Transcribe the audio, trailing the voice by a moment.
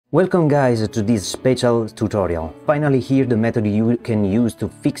Welcome guys to this special tutorial. Finally here the method you can use to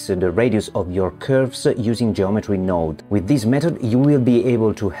fix the radius of your curves using geometry node. With this method you will be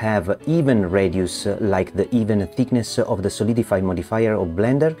able to have even radius like the even thickness of the solidify modifier of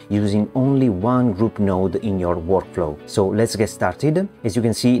Blender using only one group node in your workflow. So let's get started. As you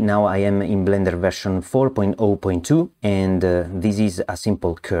can see now I am in Blender version 4.0.2 and this is a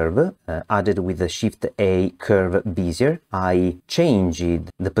simple curve added with the Shift A curve bezier. I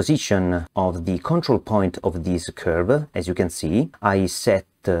changed the position of the control point of this curve. As you can see, I set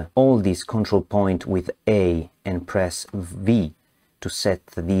all these control point with A and press V to set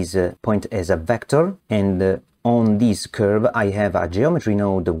this point as a vector, and on this curve I have a geometry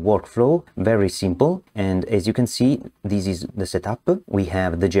node workflow, very simple, and as you can see this is the setup. We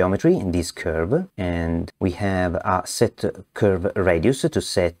have the geometry in this curve and we have a set curve radius to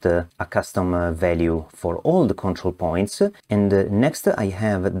set a custom value for all the control points, and next I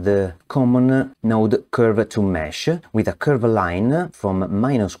have the common node curve to mesh with a curve line from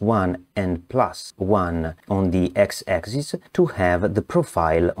 -1 and +1 on the x-axis to have the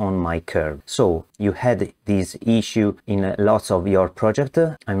profile on my curve. So you had this issue in lots of your project,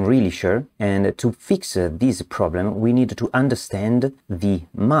 I'm really sure, and to fix this problem we need to understand the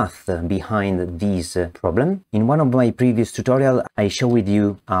math behind this problem. In one of my previous tutorials I showed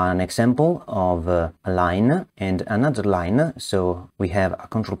you an example of a line and another line. So we have a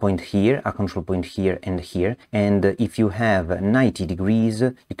control point here, a control point here and here, and if you have 90 degrees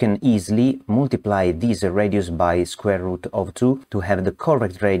you can easily multiply this radius by square root of 2 to have the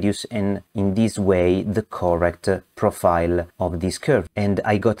correct radius and in this way the correct profile of this curve. And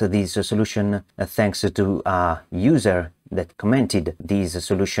I got this solution thanks to a user that commented this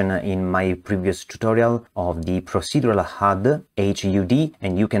solution in my previous tutorial of the procedural HUD, HUD,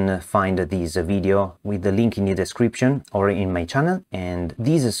 and you can find this video with the link in the description or in my channel. And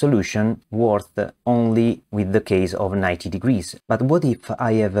this solution worked only with the case of 90 degrees. But what if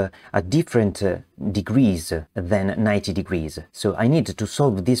I have a different degrees than 90 degrees? So I need to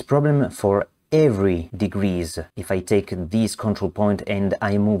solve this problem for every degrees. If I take this control point and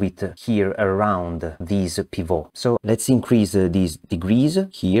I move it here around this pivot. So let's increase these degrees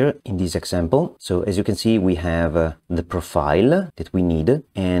here in this example. So as you can see we have the profile that we need,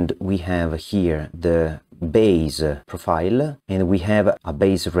 and we have here the base profile, and we have a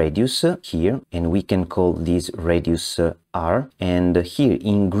base radius here, and we can call this radius R, and here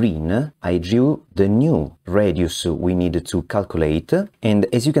in green I drew the new radius we need to calculate, and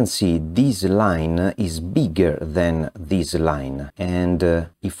as you can see this line is bigger than this line, and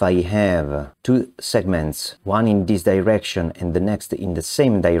if I have two segments, one in this direction and the next in the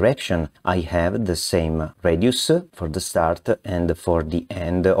same direction, I have the same radius for the start and for the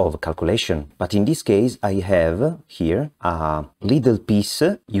end of calculation. But in this case I have here a little piece.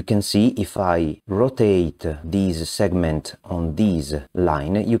 You can see if I rotate this segment on this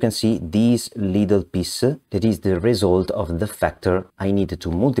line, you can see this little piece that is the result of the factor I need to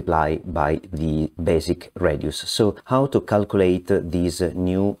multiply by the basic radius. So how to calculate this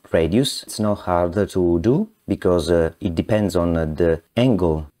new radius? It's not hard to do, because it depends on the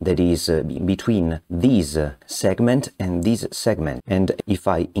angle that is between this segment and this segment. And if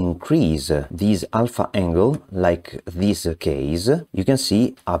I increase this alpha angle, like this case, you can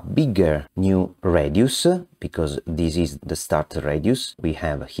see a bigger new radius, because this is the start radius we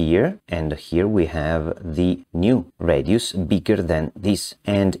have here, and here we have the new radius bigger than this.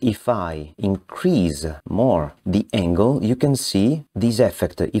 And if I increase more the angle, you can see this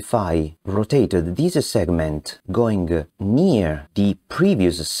effect. If I rotated this segment going near the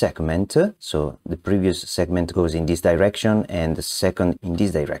previous segment, so the previous segment goes in this direction and the second in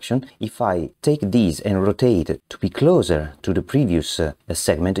this direction, if I take this and rotate to be closer to the previous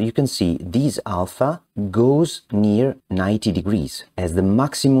segment, you can see this alpha goes near 90 degrees as the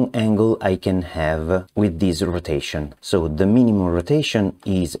maximum angle I can have with this rotation. So the minimum rotation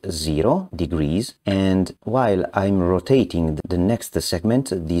is 0 degrees, and while I'm rotating the next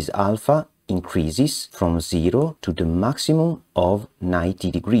segment, this alpha increases from 0 to the maximum of 90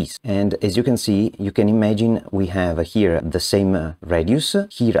 degrees. And as you can see, you can imagine we have here the same radius.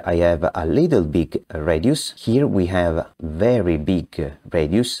 Here I have a little big radius. Here we have very big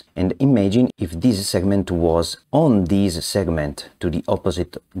radius. And imagine if this segment was on this segment to the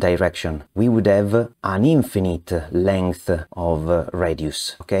opposite direction, we would have an infinite length of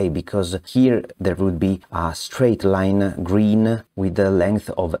radius, okay? Because here there would be a straight line green with a length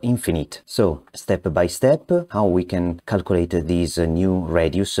of infinite. So step by step, how we can calculate this new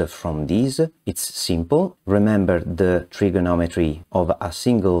radius from this? It's simple. Remember the trigonometry of a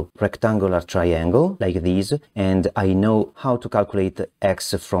single rectangular triangle like this, and I know how to calculate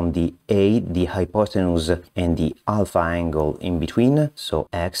x from the a, the hypotenuse, and the alpha angle in between. So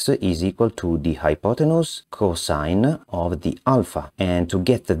x is equal to the hypotenuse cosine of the alpha, and to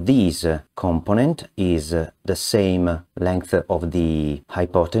get this component is the same length of the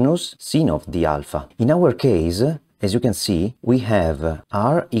hypotenuse sin of the alpha. In our case, as you can see, we have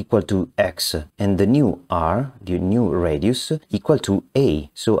r equal to x and the new r, the new radius, equal to a.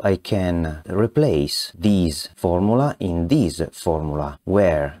 So I can replace this formula in this formula,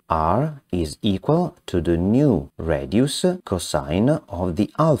 where r is equal to the new radius cosine of the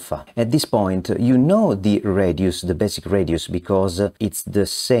alpha. At this point, you know the radius, the basic radius, because it's the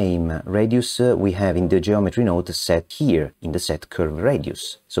same radius we have in the geometry note set here in the set curve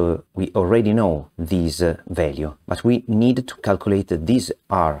radius. So we already know this value, but we need to calculate this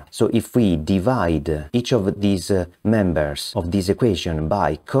r. So if we divide each of these members of this equation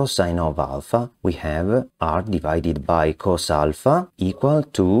by cosine of alpha, we have r divided by cos alpha equal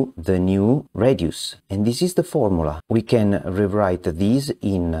to the new radius. And this is the formula. We can rewrite this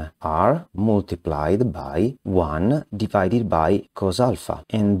in r multiplied by 1 divided by cos alpha.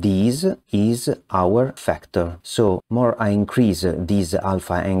 And this is our factor. So more I increase this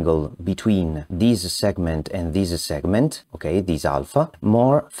alpha angle between this segment and this segment, okay, this alpha,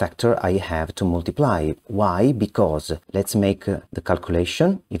 more factor I have to multiply. Why? Because let's make the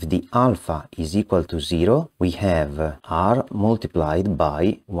calculation. If the alpha is equal to 0, we have r multiplied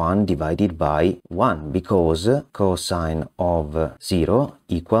by 1 divided by 1, because cosine of 0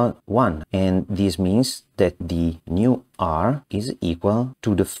 equal 1, and this means that the new r is equal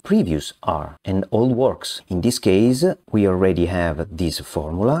to the previous r, and all works. In this case, we already have this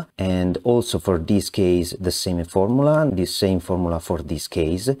formula, and also for this case the same formula, for this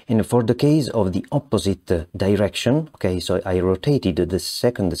case, and for the case of the opposite direction, okay, so I rotated the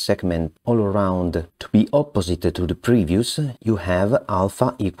second segment all around to be opposite to the previous. You have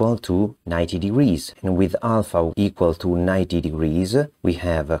alpha equal to 90 degrees, and with alpha equal to 90 degrees, we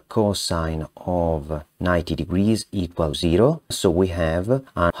have a cosine of 90 degrees equals 0, so we have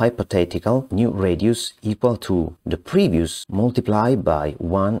a hypothetical new radius equal to the previous multiplied by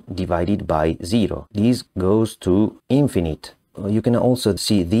 1 divided by 0. This goes to infinite. You can also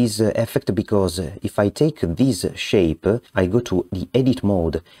see this effect because if I take this shape, I go to the edit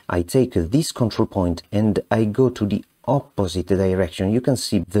mode, I take this control point and I go to the opposite direction. You can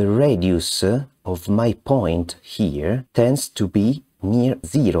see the radius of my point here tends to be near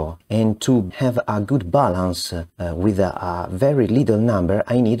 0, and to have a good balance with a very little number,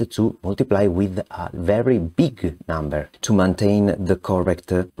 I need to multiply with a very big number to maintain the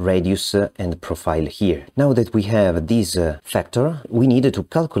correct radius and profile here. Now that we have this factor, we need to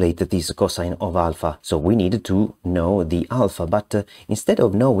calculate this cosine of alpha, so we need to know the alpha, but instead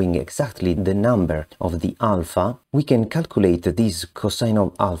of knowing exactly the number of the alpha, we can calculate this cosine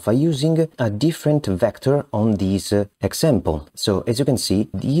of alpha using a different vector on this example. So as you can see,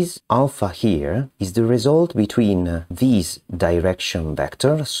 this alpha here is the result between this direction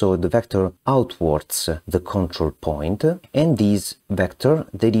vector, so the vector outwards the control point, and this vector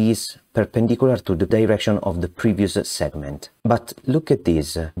that is perpendicular to the direction of the previous segment. But look at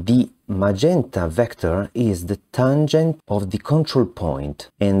this, the magenta vector is the tangent of the control point,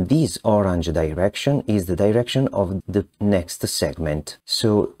 and this orange direction is the direction of the next segment.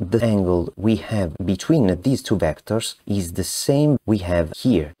 So the angle we have between these two vectors is the same we have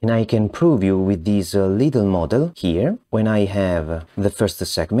here. And I can prove you with this little model here, when I have the first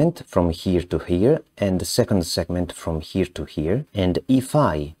segment from here to here and the second segment from here to here, and if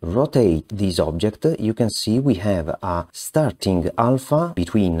I rotate this object, you can see we have a starting alpha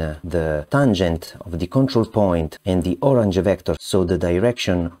between the tangent of the control point and the orange vector, so the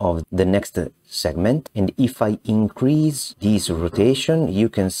direction of the next segment, and if I increase this rotation, you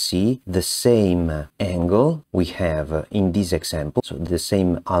can see the same angle we have in this example, so the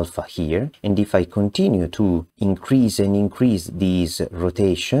same alpha here, and if I continue to increase and increase this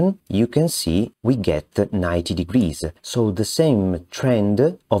rotation, you can see we get 90 degrees, so the same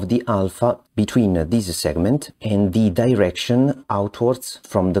trend of the alpha between this segment and the direction outwards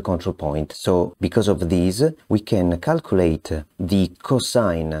from the control point. So because of this, we can calculate the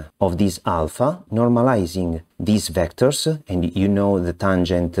cosine of this alpha, normalizing these vectors, and you know the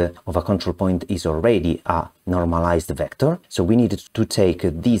tangent of a control point is already a normalized vector. So we need to take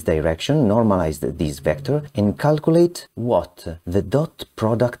this direction, normalize this vector, and calculate what? The dot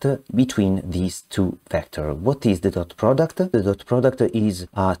product between these two vectors. What is the dot product? The dot product is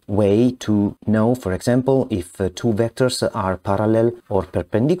a way to know, for example, if two vectors are parallel or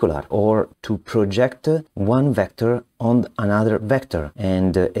perpendicular, or to project one vector on another vector.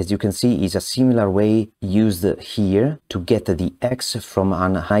 And as you can see, is a similar way used here to get the x from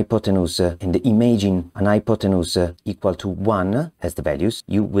an hypotenuse, and imagine an hypotenuse equal to 1 as the values.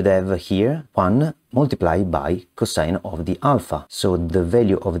 You would have here 1 multiplied by cosine of the alpha. So the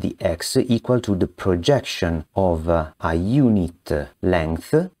value of the x equal to the projection of a unit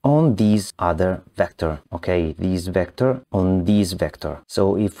length on this other vector. Okay, this vector on this vector.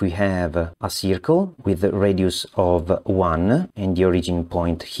 So if we have a circle with a radius of 1 and the origin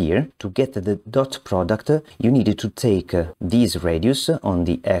point here, to get the dot product, you need to take this radius on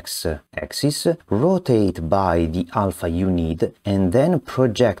the x-axis, rotate by the alpha you need, and then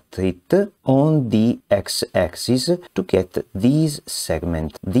project it on the x-axis to get this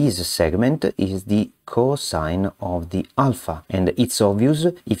segment. This segment is the cosine of the alpha, and it's obvious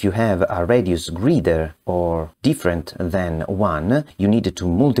if you have a radius greater or different than 1, you need to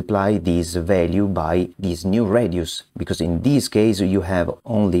multiply this value by this new radius, because in this case you have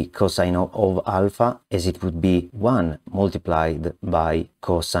only cosine of alpha, as it would be 1 multiplied by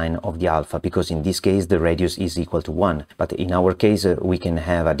cosine of the alpha, because in this case the radius is equal to 1. But in our case we can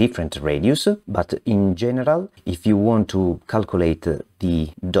have a different radius. But in general, if you want to calculate the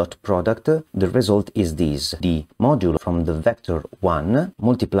dot product, the result is this: the module from the vector 1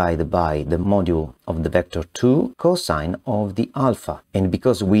 multiplied by the module of the vector 2 cosine of the alpha. And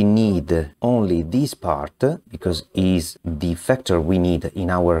because we need only this part, because is the factor we need in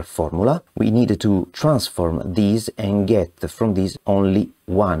our formula, we need to transform this and get from this only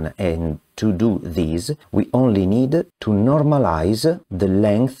 1. And to do this, we only need to normalize the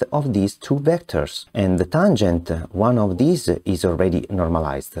length of these two vectors. And the tangent, one of these is already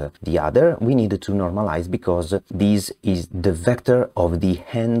normalized. The other we need to normalize because this is the vector of the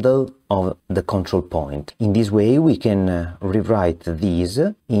handle of the control point. In this way we can rewrite this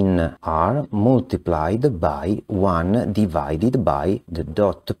in r multiplied by 1 divided by the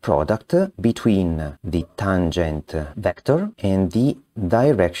dot product between the tangent vector and the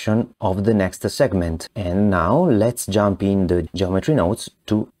direction of the next segment. And now let's jump in the geometry notes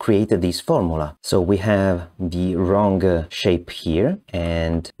to create this formula. So we have the wrong shape here,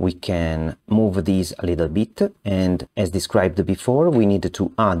 and we can move this a little bit, and as described before, we need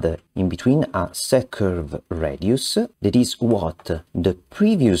to add in between a set curve radius, that is what? The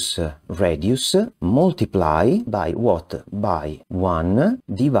previous radius multiply by what? By 1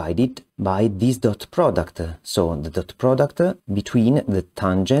 divided by this dot product. So the dot product between the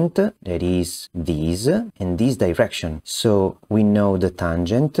tangent, that is this, and this direction. So we know the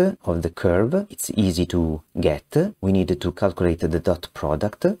tangent of the curve, it's easy to get. We need to calculate the dot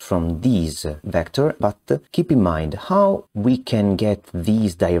product from this vector, but keep in mind how we can get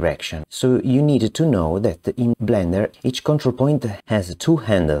this direction. So you need to know that in Blender each control point has two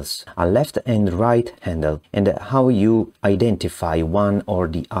handles, a left and right handle, and how you identify one or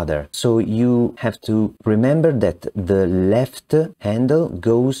the other. So you have to remember that the left handle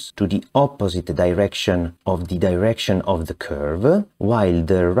goes to the opposite direction of the curve, while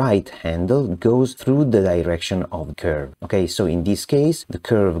the right handle goes through the direction of the curve. Okay, so in this case the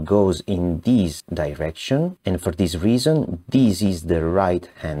curve goes in this direction, and for this reason this is the right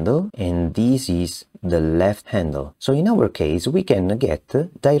handle and this is the left handle. So in our case we can get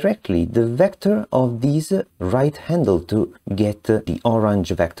directly the vector of this right handle to get the orange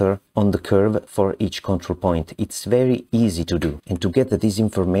vector on the curve for each control point. It's very easy to do, and to get this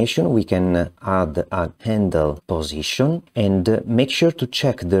information we can add a handle position and make sure to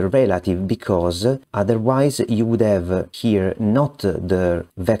check the relative, because otherwise you would have here not the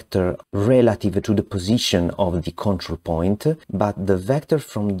vector relative to the position of the control point, but the vector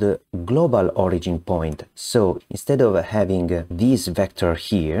from the global origin point. So instead of having this vector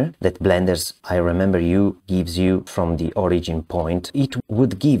here that Blender's, I remember you, gives you from the origin point, it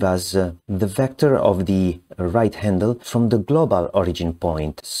would give us the vector of the right handle from the global origin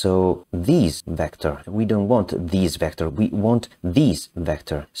point. So this vector, we don't want this vector, we want this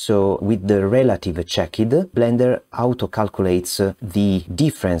vector. So with the relative checked, Blender auto calculates the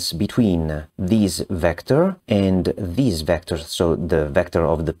difference between this vector and this vector, so the vector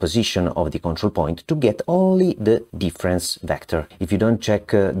of the position of the control point, to get only the difference vector. If you don't check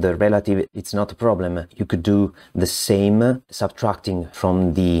the relative, it's not a problem. You could do the same subtracting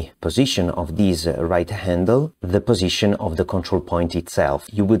from the position of this right handle handle the position of the control point itself.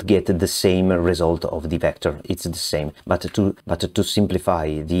 You would get the same result of the vector. It's the same, but to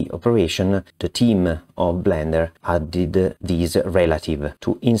simplify the operation, the team of Blender added this relative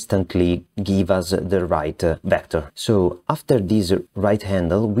to instantly give us the right vector. So after this right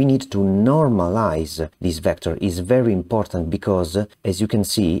handle, we need to normalize this vector. Is very important because, as you can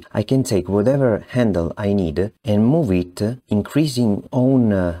see, I can take whatever handle I need and move it, increasing on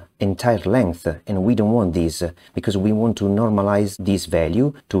entire length, and we don't want this because we want to normalize this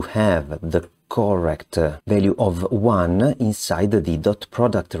value to have the correct value of 1 inside the dot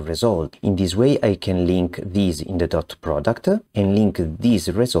product result. In this way I can link this in the dot product and link this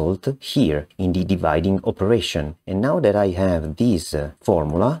result here in the dividing operation. And now that I have this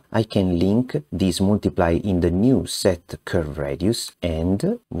formula, I can link this multiply in the new set curve radius,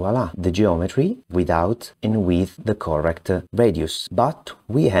 and voila, the geometry without and with the correct radius. But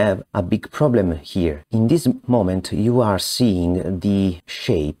we have a big problem here. In this moment you are seeing the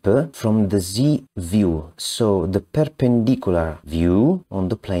shape from the Z view, so the perpendicular view on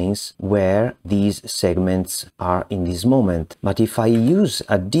the planes where these segments are in this moment. But if I use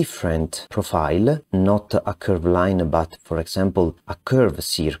a different profile, not a curved line but for example a curved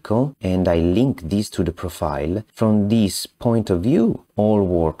circle, and I link this to the profile, from this point of view all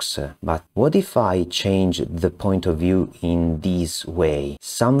works. But what if I change the point of view in this way?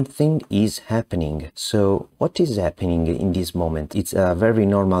 Something is happening. So what is happening in this moment? It's a very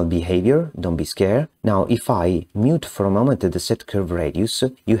normal behavior, don't be scared. Now if I mute for a moment the set curve radius,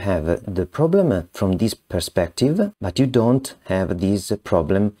 you have the problem from this perspective, but you don't have this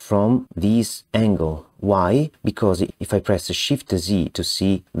problem from this angle. Why? Because if I press Shift Z to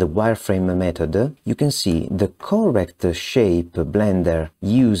see the wireframe method, you can see the correct shape Blender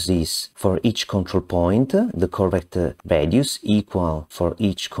uses for each control point, the correct radius equal for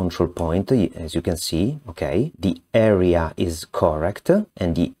each control point, as you can see, okay? The area is correct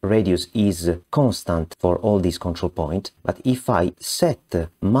and the radius is constant for all these control points. But if I set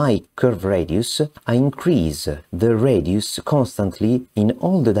my curve radius, I increase the radius constantly in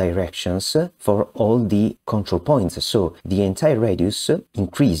all the directions for all the control points. So the entire radius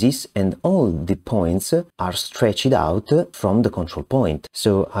increases and all the points are stretched out from the control point.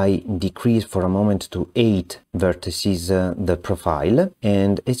 So I decrease for a moment to 8 vertices the profile,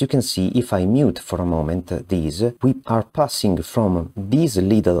 and as you can see, if I mute for a moment these, we are passing from this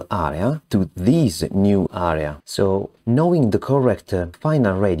little area to this new area. So knowing the correct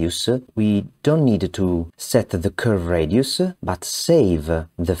final radius, we don't need to set the curve radius, but save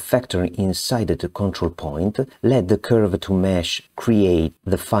the factor inside the control point, let the curve to mesh create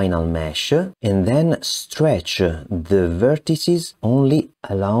the final mesh, and then stretch the vertices only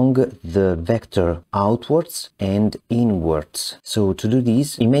along the vector outwards and inwards. So to do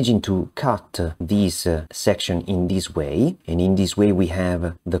this, imagine to cut this section in this way, and in this way we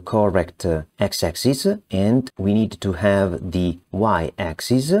have the correct x-axis, and we need to have the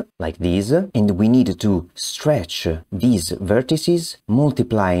y-axis like this, and we need to stretch these vertices,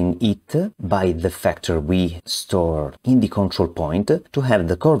 multiplying it by the factor we stored in the control point to have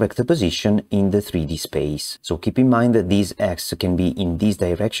the correct position in the 3D space. So keep in mind that this x can be in this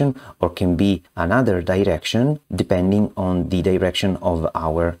direction or can be another direction depending on the direction of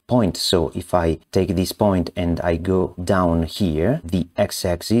our point. So if I take this point and I go down here, the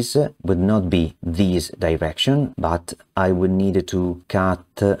x-axis would not be this direction, but I would need to cut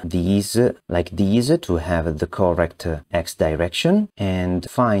these like this to have the correct x direction and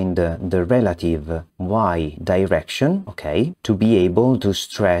find the relative y direction, okay, to be able to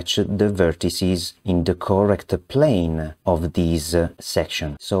stretch the vertices in the correct plane of this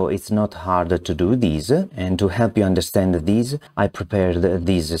section. So it's not hard to do this, and to help you understand this, I prepared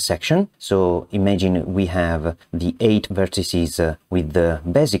this section. So imagine we have the 8 vertices with the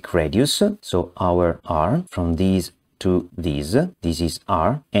basic radius, so our r from these to this is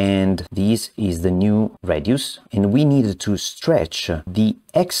r, and this is the new radius, and we need to stretch the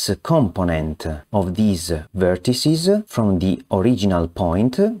x component of these vertices from the original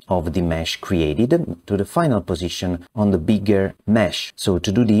point of the mesh created to the final position on the bigger mesh. So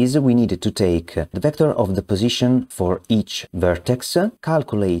to do this, we need to take the vector of the position for each vertex,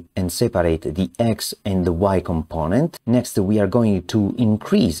 calculate and separate the x and the y component. Next, we are going to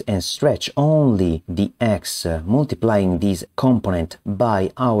increase and stretch only the x, multiplying this component by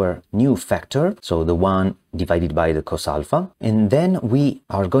our new factor, so the one divided by the cos alpha, and then we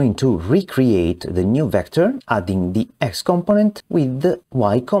are going to recreate the new vector adding the x component with the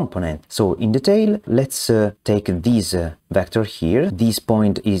y component. So in detail, let's take this vector here. This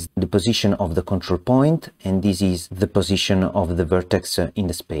point is the position of the control point, and this is the position of the vertex in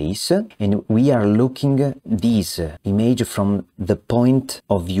the space, and we are looking this image from the point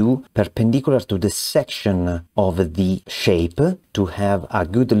of view perpendicular to the section of the shape to have a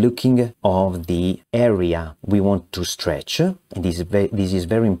good looking of the area we want to stretch. And this is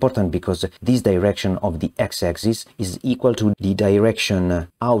very important because this direction of the x-axis is equal to the direction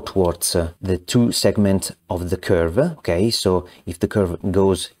outwards the two segments of the curve. Okay, so if the curve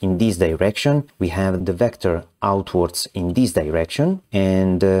goes in this direction, we have the vector outwards in this direction,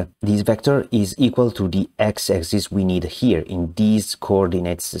 and this vector is equal to the x-axis we need here in this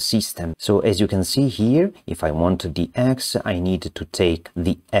coordinates system. So as you can see here, if I want the x, I need to take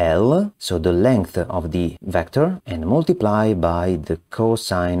the L, so the length of the vector, and multiply by the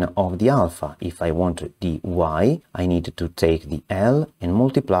cosine of the alpha. If I want the y, I need to take the L and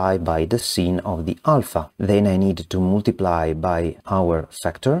multiply by the sin of the alpha. Then I need to multiply by our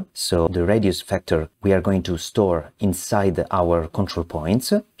factor, so the radius factor we are going to store inside our control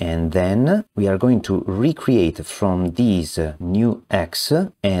points, and then we are going to recreate from this new x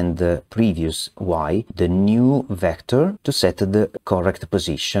and the previous y the new vector to set the correct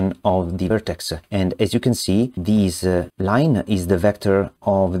position of the vertex. And as you can see, this line is the vector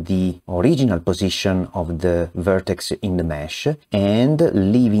of the original position of the vertex in the mesh, and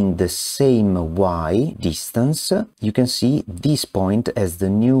leaving the same y distance, you can see this point as the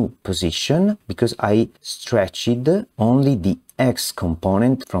new position because I stretched only the x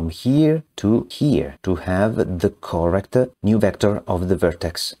component from here to here to have the correct new vector of the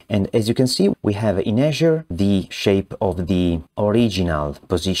vertex. And as you can see, we have in Azure the shape of the original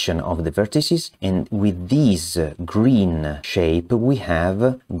position of the vertices, and with this green shape we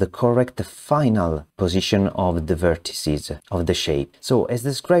have the correct final position of the vertices of the shape. So as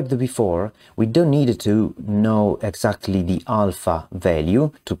described before, we don't need to know exactly the alpha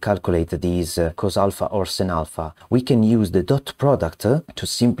value to calculate this cos alpha or sin alpha. We can use the dot product to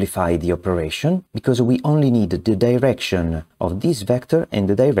simplify the operation because we only need the direction of this vector and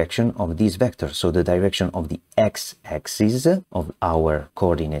the direction of this vector, so the direction of the x-axis of our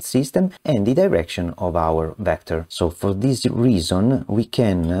coordinate system and the direction of our vector. So for this reason we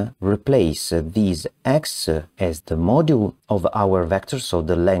can replace this x as the module of our vector, so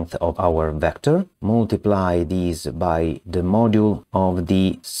the length of our vector, multiply this by the module of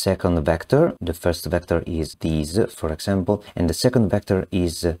the second vector. The first vector is this, for example, and the second vector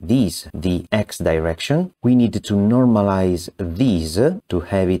is this, the x direction. We need to normalize this to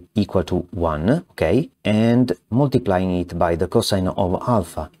have it equal to 1, okay, and multiplying it by the cosine of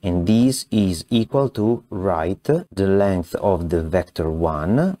alpha, and this is equal to write the length of the vector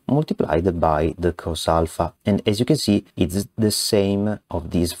 1 multiplied by the cos alpha. And as you can see, it's the same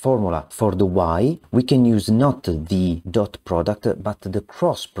of this formula. For the y, we can use not the dot product but the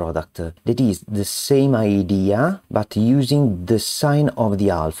cross product. That is the same idea but using the sign of the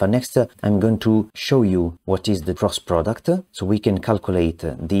alpha. Next I'm going to show you what is the cross product. So we can calculate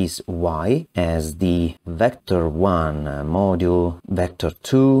this y as the vector 1 module vector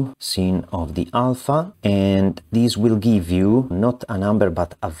 2 sin of the alpha, and this will give you not a number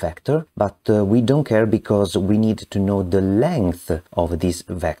but a vector, but we don't care because we need to know the length of this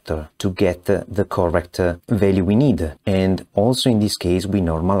vector to get the correct value we need. And also in this case we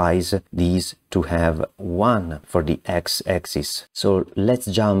normalize these to have 1 for the x-axis. So let's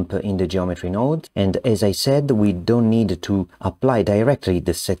jump in the geometry node, and as I said, we don't need to apply directly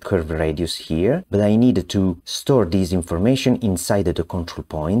the set curve radius here, but I need to store this information inside the control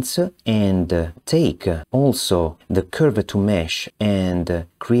points and take also the curve to mesh and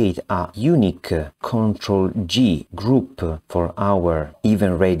create a unique Control G group for our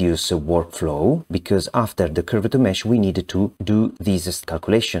even radius workflow, because after the curve to mesh we need to do this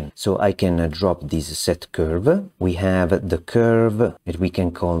calculation. So I can drop this set curve. We have the curve that we can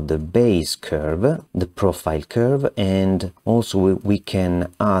call the base curve, the profile curve, and also we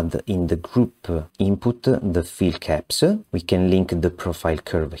can add in the group input the fill caps. We can link the profile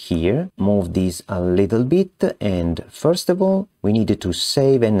curve here, move this a little bit, and first of all we need to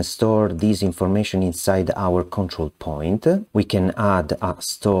save and store this information inside our control point. We can add a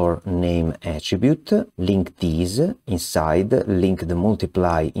store name attribute, link this inside, link the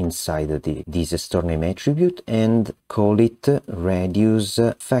multiply inside this store name attribute, and call it radius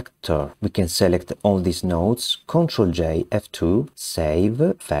factor. We can select all these nodes, Ctrl J, F2,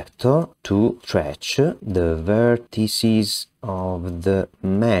 save factor to stretch the vertices of the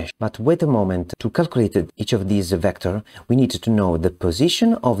mesh. But wait a moment, to calculate each of these vectors, we need to know the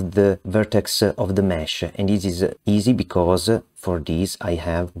position of the vertex of the mesh, and this is easy because for this I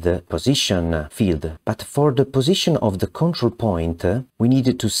have the position field. But for the position of the control point, we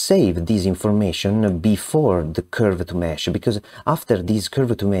need to save this information before the curve to mesh, because after this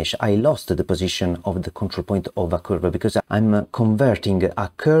curve to mesh I lost the position of the control point of a curve, because I'm converting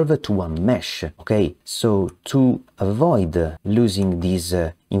a curve to a mesh. Okay, so to avoid losing this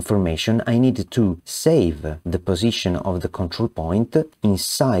information, I need to save the position of the control point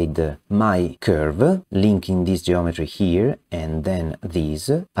inside my curve, linking this geometry here and then this.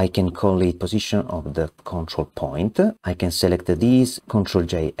 I can call it position of the control point. I can select this, Ctrl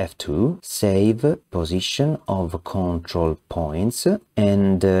J F2, save position of control points,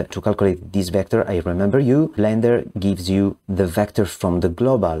 and to calculate this vector, I remember you, Blender gives you the vector from the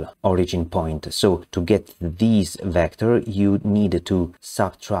global origin point. So to get this vector, you need to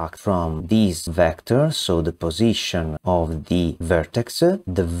subtract from this vector, so the position of the vertex,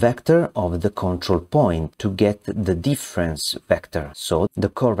 the vector of the control point to get the difference vector, so the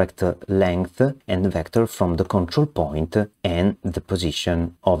correct length and vector from the control point and the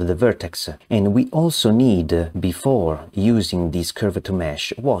position of the vertex. And we also need, before using this curve to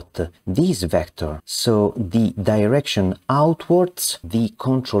mesh, what? This vector, so the direction outwards the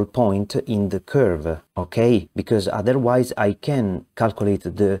control point in the curve. Okay, because otherwise I can calculate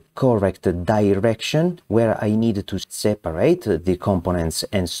the correct direction where I need to separate the components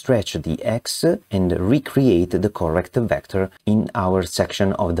and stretch the X and recreate the correct vector in our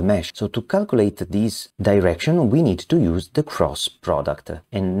section of the mesh. So to calculate this direction, we need to use the cross product.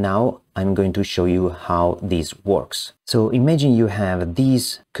 And now I'm going to show you how this works. So imagine you have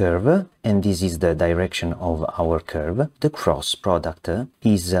this curve and this is the direction of our curve. The cross product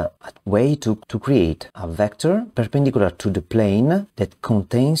is a way to create a vector perpendicular to the plane that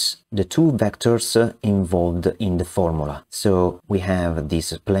contains the two vectors involved in the formula. So we have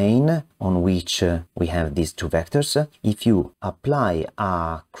this plane on which we have these two vectors. If you apply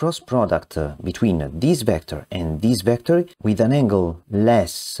a cross product between this vector and this vector with an angle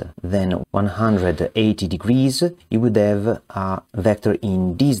less than 180 degrees, you would have a vector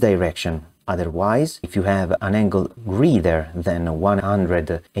in this direction. Otherwise, if you have an angle greater than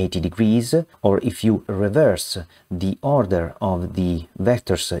 180 degrees, or if you reverse the order of the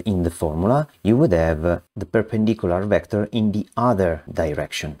vectors in the formula, you would have the perpendicular vector in the other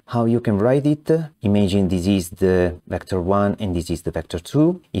direction. How you can write it? Imagine this is the vector 1 and this is the vector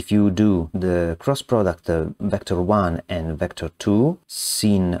 2. If you do the cross product vector 1 and vector 2,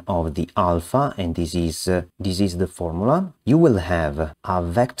 sin of the alpha, and this is the formula, you will have a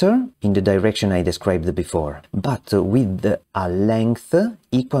vector in the direction I described before, but with a length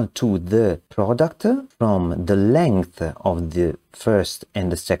equal to the product from the length of the first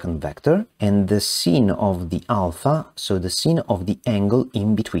and the second vector and the sin of the alpha, so the sin of the angle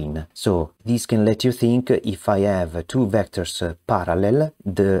in between. So this can let you think, if I have two vectors parallel,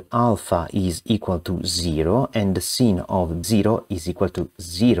 the alpha is equal to 0 and the sin of 0 is equal to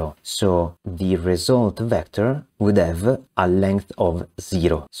 0. So the result vector would have a length of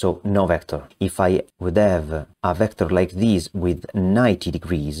 0, so no vector. If I would have a vector like this with 90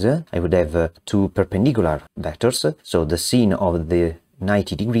 degrees, I would have two perpendicular vectors, so the sin of the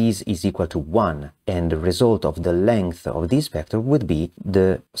 90 degrees is equal to 1, and the result of the length of this vector would be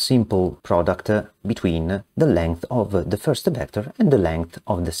the simple product between the length of the first vector and the length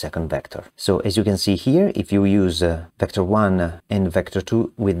of the second vector. So as you can see here, if you use vector 1 and vector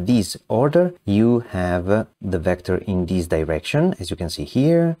 2 with this order, you have the vector in this direction, as you can see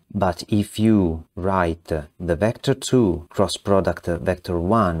here. But if you write the vector 2 cross product vector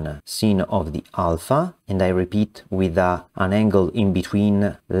 1 sin of the alpha, and I repeat with an angle in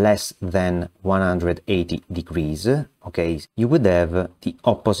between less than 180 degrees, okay, you would have the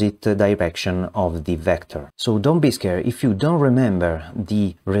opposite direction of the vector. So don't be scared. If you don't remember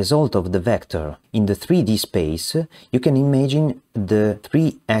the result of the vector in the 3D space, you can imagine the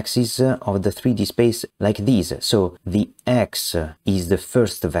three axes of the 3D space like this. So the x is the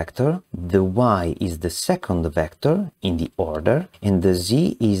first vector, the y is the second vector in the order, and the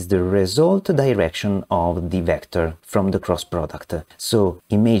z is the result direction of the vector from the cross product. So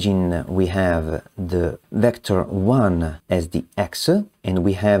imagine we have the vector 1 as the x, and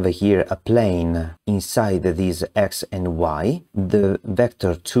we have here a plane inside this x and y, the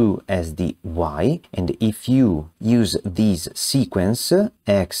vector 2 as the y, and if you use this sequence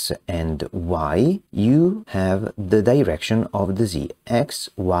x and y, you have the direction of the z, x,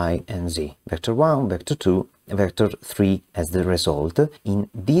 y and z, vector 1, vector 2, vector 3 as the result in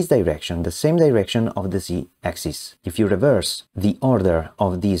this direction, the same direction of the z-axis. If you reverse the order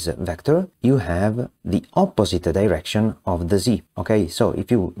of this vector, you have the opposite direction of the z. Okay, so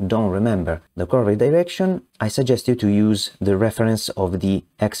if you don't remember the correct direction, I suggest you to use the reference of the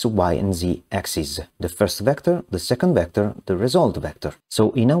x, y, and z axis. The first vector, the second vector, the result vector.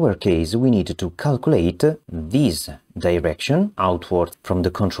 So in our case, we need to calculate this direction outward from the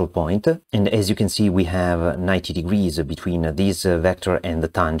control point, and as you can see, we have 90 degrees between this vector and the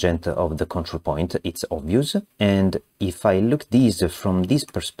tangent of the control point. It's obvious. And if I look this from this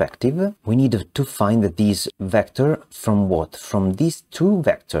perspective, we need to find this vector from what? From these two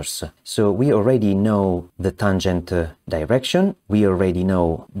vectors. So we already know the tangent direction, we already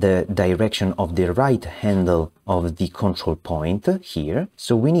know the direction of the right handle of the control point here.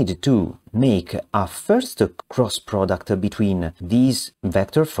 So we need to make a first cross product between this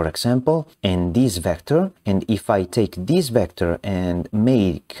vector, for example, and this vector. And if I take this vector and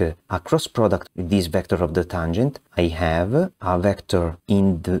make a cross product with this vector of the tangent, I have a vector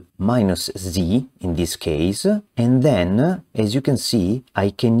in the minus z in this case. And then, as you can see,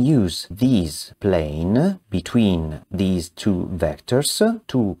 I can use this plane between these two vectors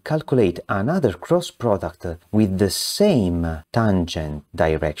to calculate another cross product with the same tangent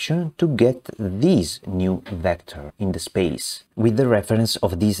direction to get this new vector in the space with the reference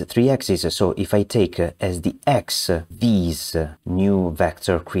of these three axes. So if I take as the x this new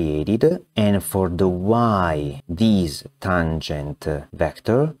vector created, and for the y this tangent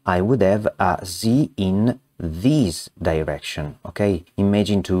vector, I would have a z in this direction. Okay,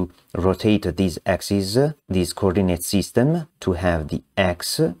 imagine to rotate this axis, this coordinate system, to have the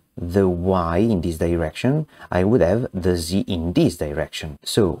x, the y in this direction, I would have the z in this direction.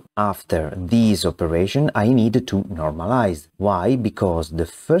 So after this operation, I need to normalize. Why? Because the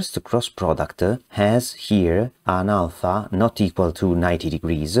first cross product has here an alpha not equal to 90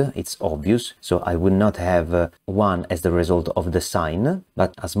 degrees. It's obvious. So I would not have 1 as the result of the sign,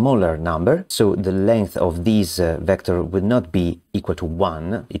 but a smaller number. So the length of this vector would not be equal to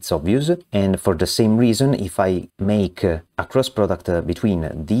 1. It's obvious. And for the same reason, if I make a cross product between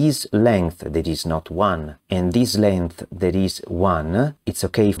this length that is not 1 and this length that is 1, it's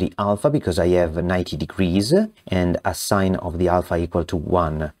okay for the alpha because I have 90 degrees and a sine of the alpha equal to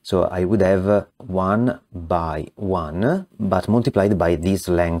 1. So I would have 1 by 1, but multiplied by this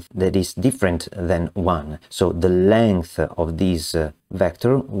length that is different than 1. So the length of this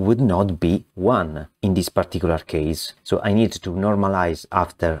vector would not be 1 in this particular case. So I need to normalize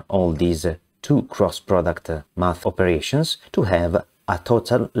after all these two cross product math operations to have a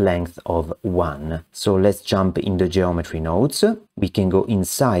total length of 1. So let's jump in the geometry nodes. We can go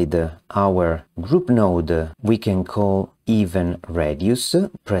inside our group node. We can call even radius,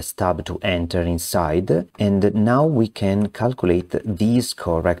 press tab to enter inside, and now we can calculate this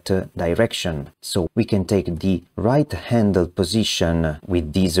correct direction. So we can take the right handle position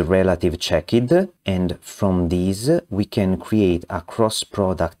with this relative checked, and from this we can create a cross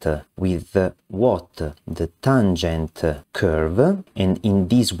product with what? The tangent curve, and in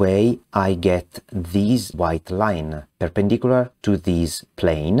this way I get this white line perpendicular to this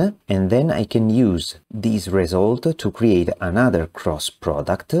plane, and then I can use this result to create another cross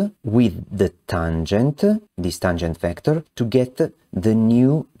product with the tangent, this tangent vector, to get the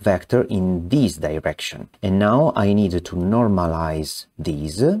new vector in this direction. And now I need to normalize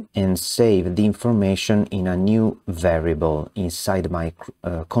this and save the information in a new variable inside my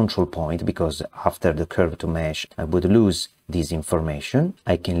control point, because after the curve to mesh I would lose this information.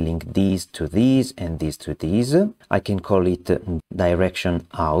 I can link these to these and these to these. I can call it direction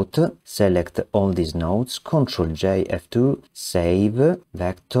out, select all these nodes, Ctrl J F2, save,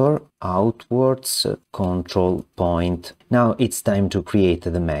 vector, outwards, control point. Now it's time to create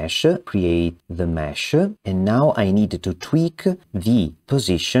the mesh, and now I need to tweak the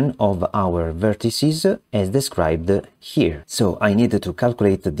position of our vertices as described here. So I need to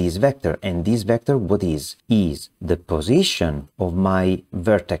calculate this vector, and this vector what is the position of my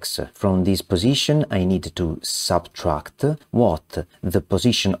vertex. From this position I need to subtract what? The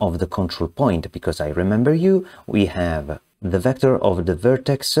position of the control point, because I remember we have the vector of the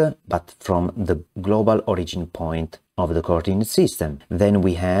vertex, but from the global origin point of the coordinate system. Then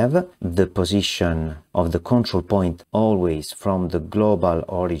we have the position of the control point always from the global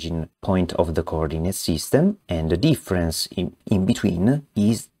origin point of the coordinate system, and the difference in between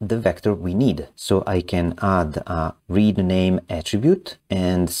is the vector we need. So I can add a read name attribute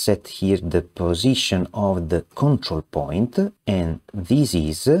and set here the position of the control point, and this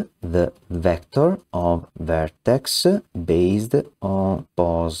is the vector of vertex based on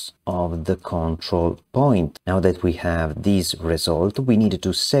pose of the control point. Now that we have this result, we need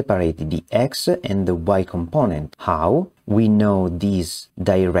to separate the x and the y component. How? We know this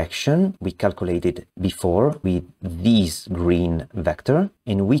direction we calculated before with this green vector,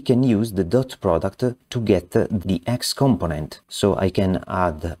 and we can use the dot product to get the x component. So I can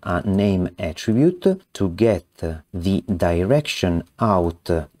add a name attribute to get the direction out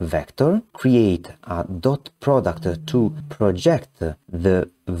vector, create a dot product to project the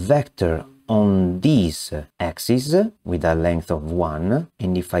vector on this axis with a length of 1,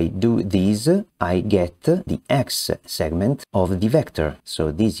 and if I do this, I get the x segment of the vector.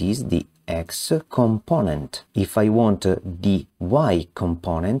 So this is the x component. If I want the y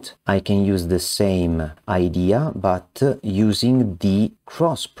component, I can use the same idea but using the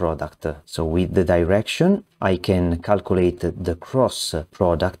cross product. So with the direction, I can calculate the cross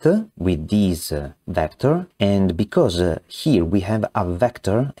product with this vector, and because here we have a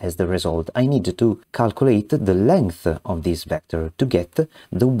vector as the result, I need to calculate the length of this vector to get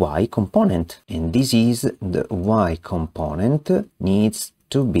the y component, and this is the y component needs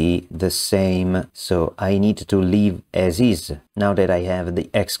to be the same, so I need to leave as is. Now that I have the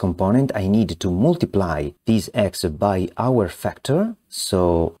x component, I need to multiply this x by our factor,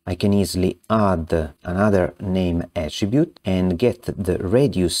 so I can easily add another name attribute and get the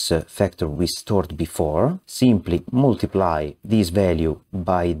radius factor we stored before. Simply multiply this value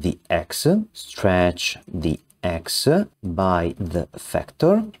by the x, stretch the x by the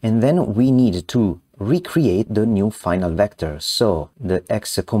factor, and then we need to recreate the new final vector. So the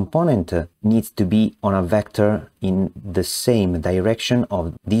x component needs to be on a vector in the same direction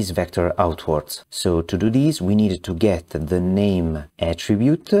of this vector outwards. So to do this, we need to get the name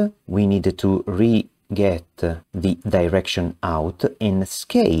attribute, we need to get the direction out and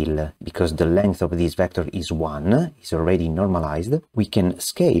scale, because the length of this vector is 1, is already normalized. We can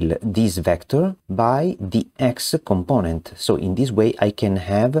scale this vector by the x component. So in this way I can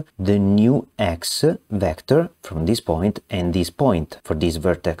have the new x vector from this point and this point for this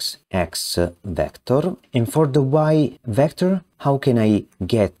vertex x vector. And for the y vector, how can I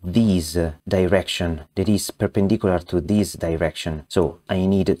get this direction that is perpendicular to this direction? So I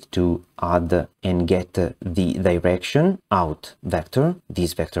need to add and get the direction out vector,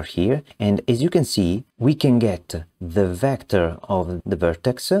 this vector here, and as you can see, we can get the vector of the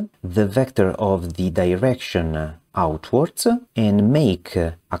vertex, the vector of the direction outwards, and make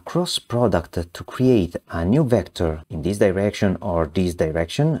a cross product to create a new vector in this direction or this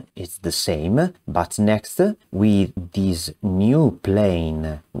direction. It's the same, but next with this new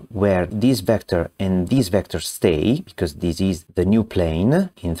plane where this vector and this vector stay, because this is the new plane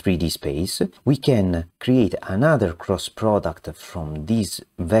in 3D space, we can create another cross product from this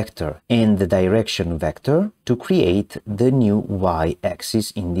vector and the direction vector to create the new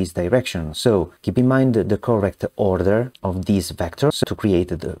y-axis in this direction. So keep in mind the correct order of these vectors to create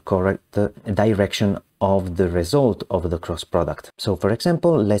the correct direction of the result of the cross product. So for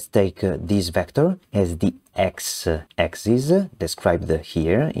example, let's take this vector as the x-axis described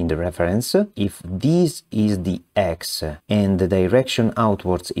here in the reference. If this is the x and the direction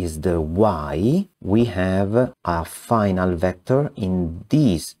outwards is the y, we have a final vector in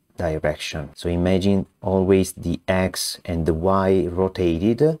this direction. So imagine always the x and the y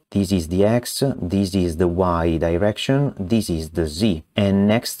rotated. This is the x, this is the y direction, this is the z. And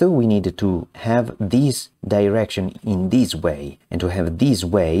next we need to have this direction in this way, and to have this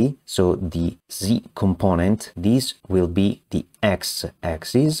way, so the z component, this will be the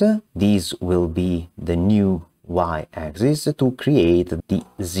x-axis, this will be the new y-axis to create the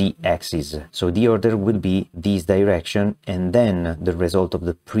z-axis. So the order will be this direction and then the result of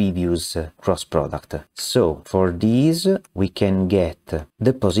the previous cross product. So for this we can get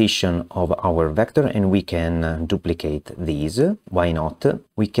the position of our vector and we can duplicate these. Why not?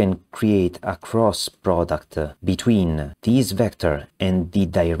 We can create a cross product between this vector and the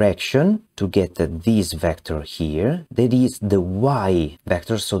direction to get this vector here. That is the y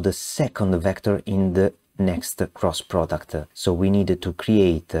vector, so the second vector in the next cross product. So we need to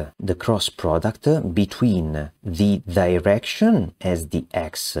create the cross product between the direction as the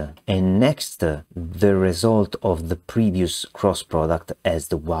x and next the result of the previous cross product as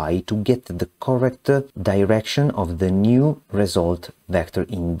the y to get the correct direction of the new result vector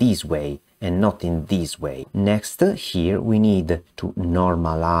in this way and not in this way. Next, here we need to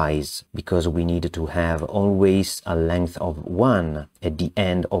normalize because we need to have always a length of 1 at the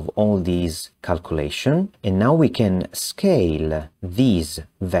end of all these calculations. And now we can scale this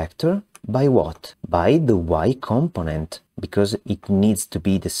vector by what? By the y component, because it needs to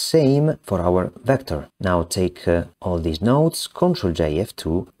be the same for our vector. Now take all these nodes, Ctrl J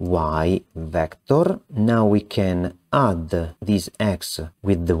F2, y vector. Now we can add this x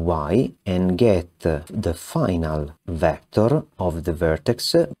with the y and get the final vector of the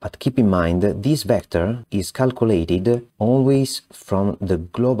vertex. But keep in mind, this vector is calculated always from the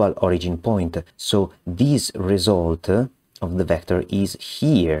global origin point. So this result of the vector is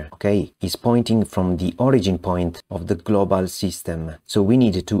here, okay? Is pointing from the origin point of the global system. So we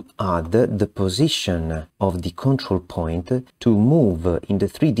need to add the position of the control point to move in the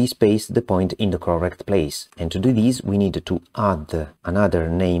 3D space the point in the correct place. And to do this, we need to add another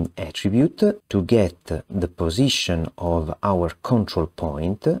name attribute to get the position of our control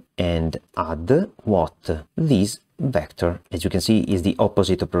point and add what? This vector. As you can see, is the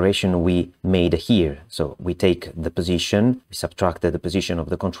opposite operation we made here. So we take the position, we subtract the position of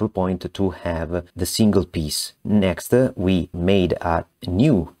the control point to have the single piece. Next, we made a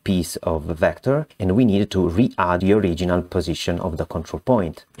new piece of vector and we need to re-add the original position of the control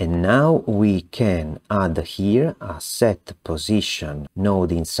point. And now we can add here a set position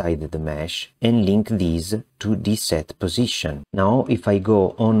node inside the mesh and link these to the set position. Now, if I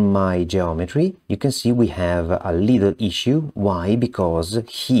go on my geometry, you can see we have a little issue. Why? Because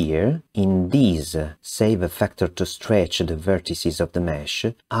here in this save vector to stretch the vertices of the mesh,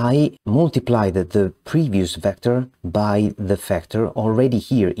 I multiplied the previous vector by the vector already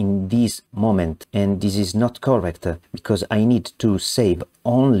here in this moment, and this is not correct because I need to save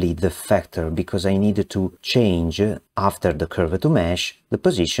only the vector because I need to change after the curve to mesh the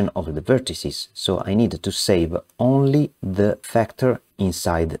position of the vertices. So I need to save only the vector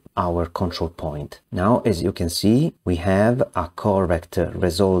inside our control point. Now, as you can see, we have a correct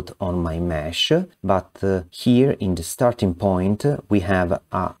result on my mesh, but here in the starting point we have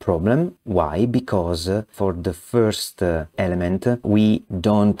a problem. Why? Because for the first element we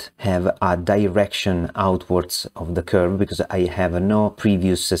don't have a direction outwards of the curve because I have no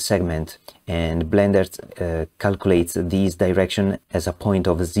previous segment, and Blender calculates this direction as a point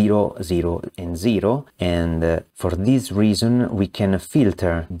of 0, 0 and 0, and for this reason we can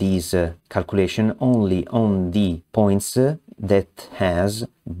filter this calculation only on the points that has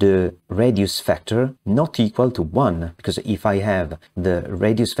the radius factor not equal to 1, because if I have the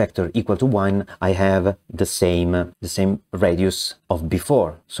radius factor equal to 1, I have the same radius of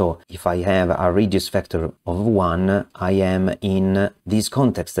before. So if I have a radius factor of 1, I am in this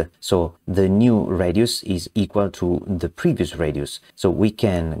context. So the new radius is equal to the previous radius. So we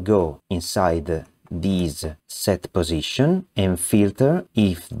can go inside this set position and filter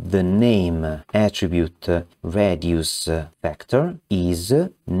if the name attribute radius vector is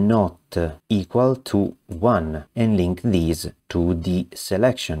not equal to 1 and link these to the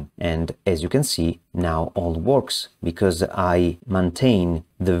selection. And as you can see, now all works because I maintain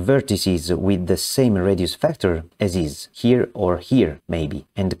the vertices with the same radius factor as is here or here maybe,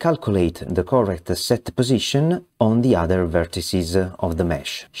 and calculate the correct set position on the other vertices of the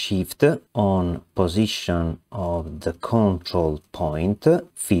mesh. Shift on position of the control point,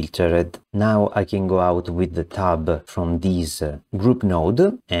 filtered. Now I can go out with the tab from this group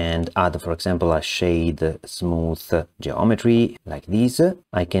node and add, for example, a shade smooth geometry like this.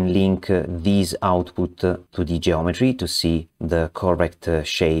 I can link this output to the geometry to see the correct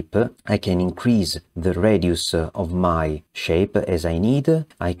shape. I can increase the radius of my shape as I need.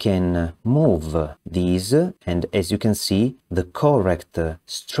 I can move these, and as you can see, the correct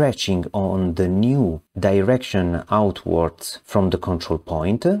stretching on the new direction outwards from the control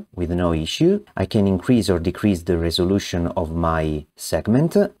point with no issue. I can increase or decrease the resolution of my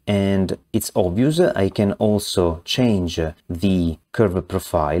segment, and it's obvious I can also change the curve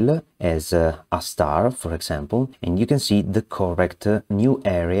profile as a star, for example, and you can see the correct new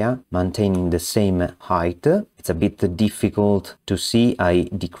area maintaining the same height It's a bit difficult to see. I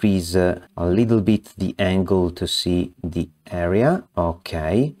decrease a little bit the angle to see the area.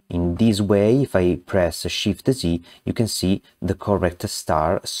 Okay, in this way, if I press Shift Z, you can see the correct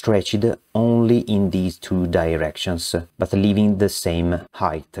star stretched only in these two directions, but leaving the same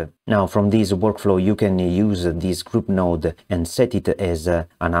height. Now, from this workflow, you can use this group node and set it as an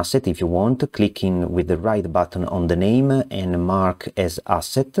asset if you want, clicking with the right button on the name and mark as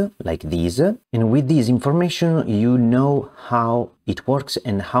asset, like this. And with this information, you know how it works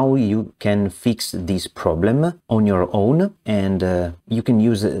and how you can fix this problem on your own, and you can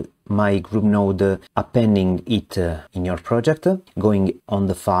use my group node appending it in your project, going on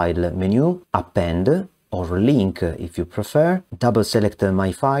the file menu, append, or link if you prefer, double select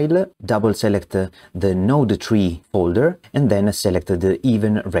my file, double select the node tree folder, and then select the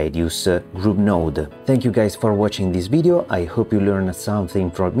even radius group node. Thank you guys for watching this video. I hope you learned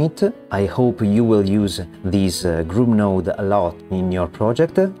something from it. I hope you will use this group node a lot in your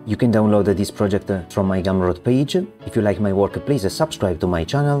project. You can download this project from my Gumroad page. If you like my work, please subscribe to my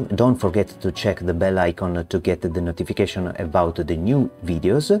channel. Don't forget to check the bell icon to get the notification about the new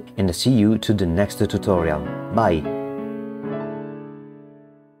videos, and see you to the next tutorial. Bye!